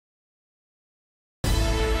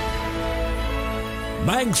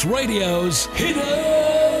Manx Radio's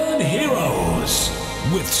Hidden Heroes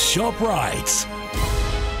with Shoprite.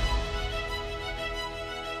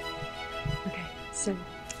 Okay, so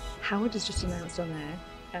Howard has just announced on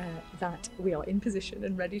air that we are in position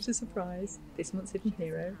and ready to surprise this month's Hidden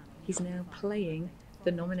Hero. He's now playing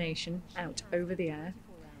the nomination out over the air.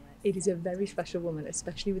 It is a very special woman,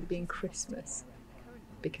 especially with it being Christmas,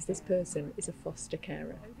 because this person is a foster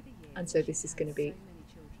carer. And so this is going to be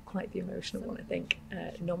quite the emotional one, I think.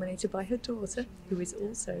 Nominated by her daughter, who is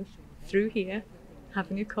also through here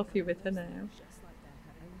having a coffee with her now.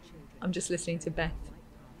 I'm just listening to Beth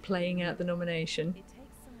playing out the nomination.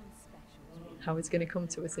 Howard's going to come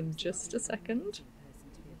to us in just a second.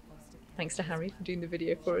 Thanks to Harry for doing the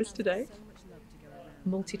video for us today.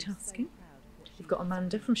 Multitasking. We've got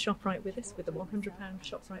Amanda from Shoprite with us with a £100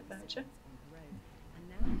 Shoprite voucher.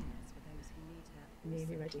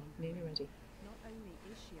 Nearly ready, nearly ready.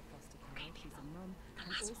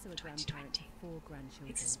 Also a grandparent to 4 grandchildren.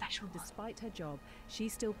 It's a special one. Despite her job, she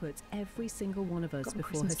still puts every single one of us Got my before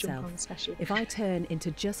Christmas jumper herself. on special. If I turn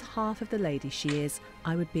into just half of the lady she is,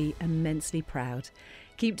 I would be immensely proud.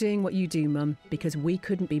 Keep doing what you do, Mum, because we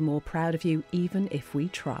couldn't be more proud of you even if we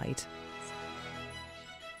tried.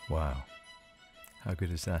 Wow, how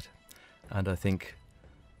good is that? And I think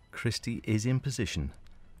Christy is in position.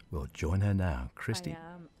 We'll join her now. Christy.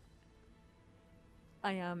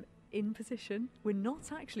 I am in position. We're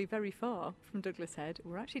not actually very far from Douglas Head.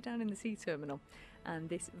 We're actually down in the sea terminal, and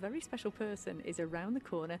this very special person is around the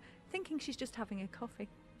corner thinking she's just having a coffee.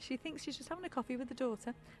 She thinks she's just having a coffee with her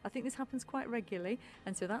daughter. I think this happens quite regularly,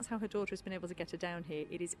 and so that's how her daughter has been able to get her down here.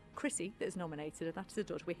 It is Krissy that has nominated her. That is her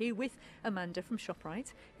daughter. We're here with Amanda from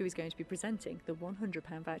Shoprite, who is going to be presenting the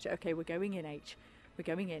 £100 voucher. Okay, we're going in, H. We're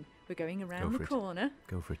going in. We're going around the corner.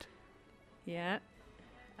 Go for it. Yeah.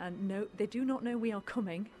 And no, they do not know we are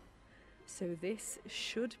coming. So this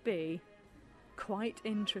should be quite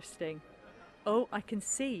interesting. Oh, I can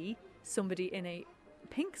see somebody in a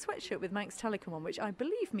pink sweatshirt with Manx Telecom on, which I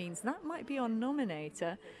believe means that might be our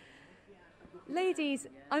nominator. Ladies,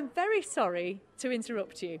 I'm very sorry to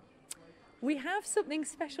interrupt you. We have something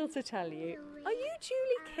special to tell you. Are you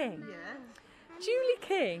Julie King? Yeah. Julie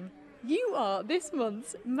King, you are this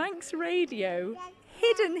month's Manx Radio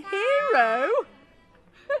Hidden Hero.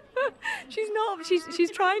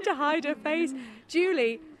 She's trying to hide her face.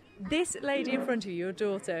 Julie, this lady in front of you, your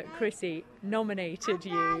daughter, Krissy, nominated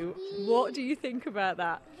you. What do you think about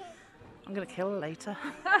that? I'm going to kill her later.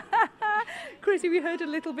 Krissy, we heard a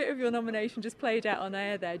little bit of your nomination just played out on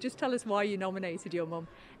air there. Just tell us why you nominated your mum.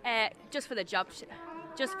 Just for the job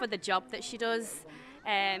that she does.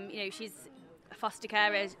 She's a foster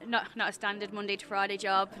carer, not a standard Monday to Friday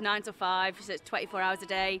job, 9 to 5, so it's 24 hours a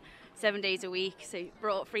day, 7 days a week. So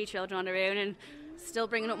brought up 3 children on her own and still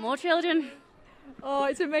bringing up more children. Oh,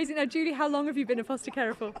 it's amazing. Now, Julie, how long have you been a foster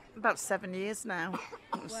carer for? About 7 years now.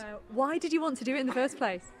 Wow. Why did you want to do it in the first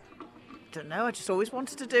place? Don't know, I just always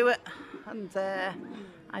wanted to do it. And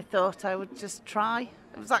I thought I would just try.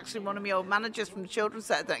 It was actually one of my old managers from the children's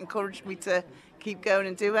centre that encouraged me to keep going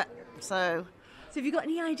and do it. So have you got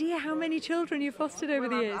any idea how many children you've fostered over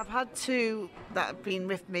the years? I've had 2 that have been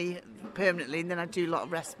with me permanently, and then I do a lot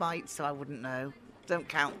of respite, so I wouldn't know. Don't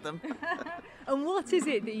count them. And what is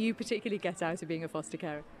it that you particularly get out of being a foster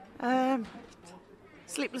carer?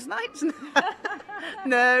 Sleepless nights.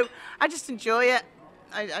 No, I just enjoy it.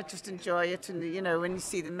 I just enjoy it, and when you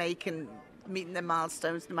see them meeting their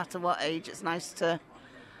milestones, no matter what age, it's nice to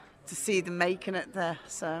see them making it there.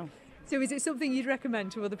 So is it something you'd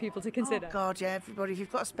recommend to other people to consider? Oh God, yeah, everybody. If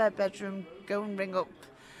you've got a spare bedroom, go and ring up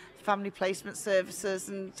family placement services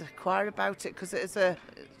and inquire about it, because it's a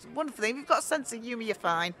wonderful thing. If you've got a sense of humour, you're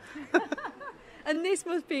fine. And this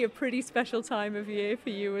must be a pretty special time of year for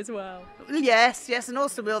you as well. Yes, and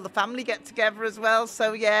also we all the family get together as well.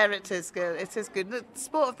 So yeah, it is good. It is good. The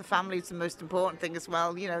support of the family is the most important thing as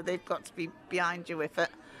well. They've got to be behind you with it.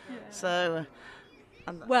 Yeah. So.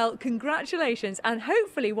 Well, congratulations, and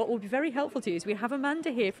hopefully what will be very helpful to you is we have Amanda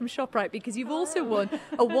here from Shoprite, because you've also won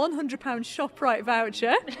a £100 Shoprite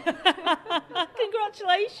voucher.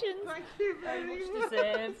 Congratulations. Thank you very much.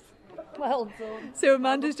 Deserved. Well done. So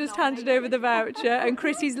Amanda's just handed over the voucher, and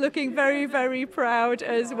Krissy's looking very, very proud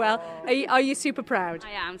as well. Are you super proud?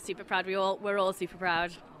 I am super proud. We're all super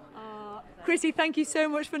proud. Krissy, thank you so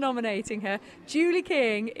much for nominating her. Julie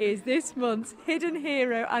King is this month's Hidden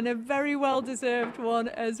Hero, and a very well-deserved one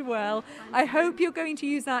as well. I hope you're going to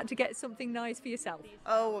use that to get something nice for yourself.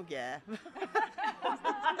 Oh, yeah.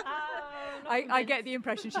 I get the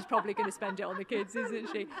impression she's probably going to spend it on the kids, isn't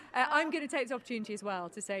she? I'm going to take this opportunity as well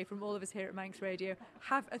to say from all of us here at Manx Radio,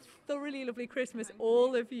 have a thoroughly lovely Christmas,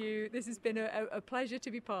 all of you. This has been a pleasure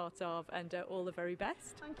to be part of, and all the very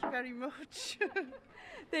best. Thank you very much.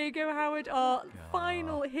 There you go, Howard, our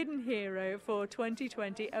final hidden hero for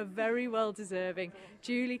 2020, a very well-deserving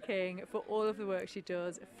Julie King for all of the work she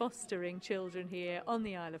does fostering children here on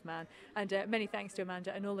the Isle of Man. And many thanks to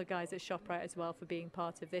Amanda and all the guys at Shoprite as well for being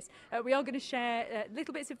part of this. We are going to share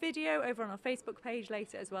little bits of video over on our Facebook page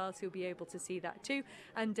later as well, so you'll be able to see that too.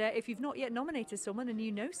 And if you've not yet nominated someone and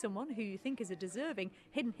you know someone who you think is a deserving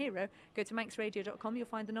hidden hero, go to manxradio.com. You'll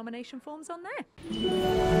find the nomination forms on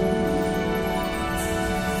there.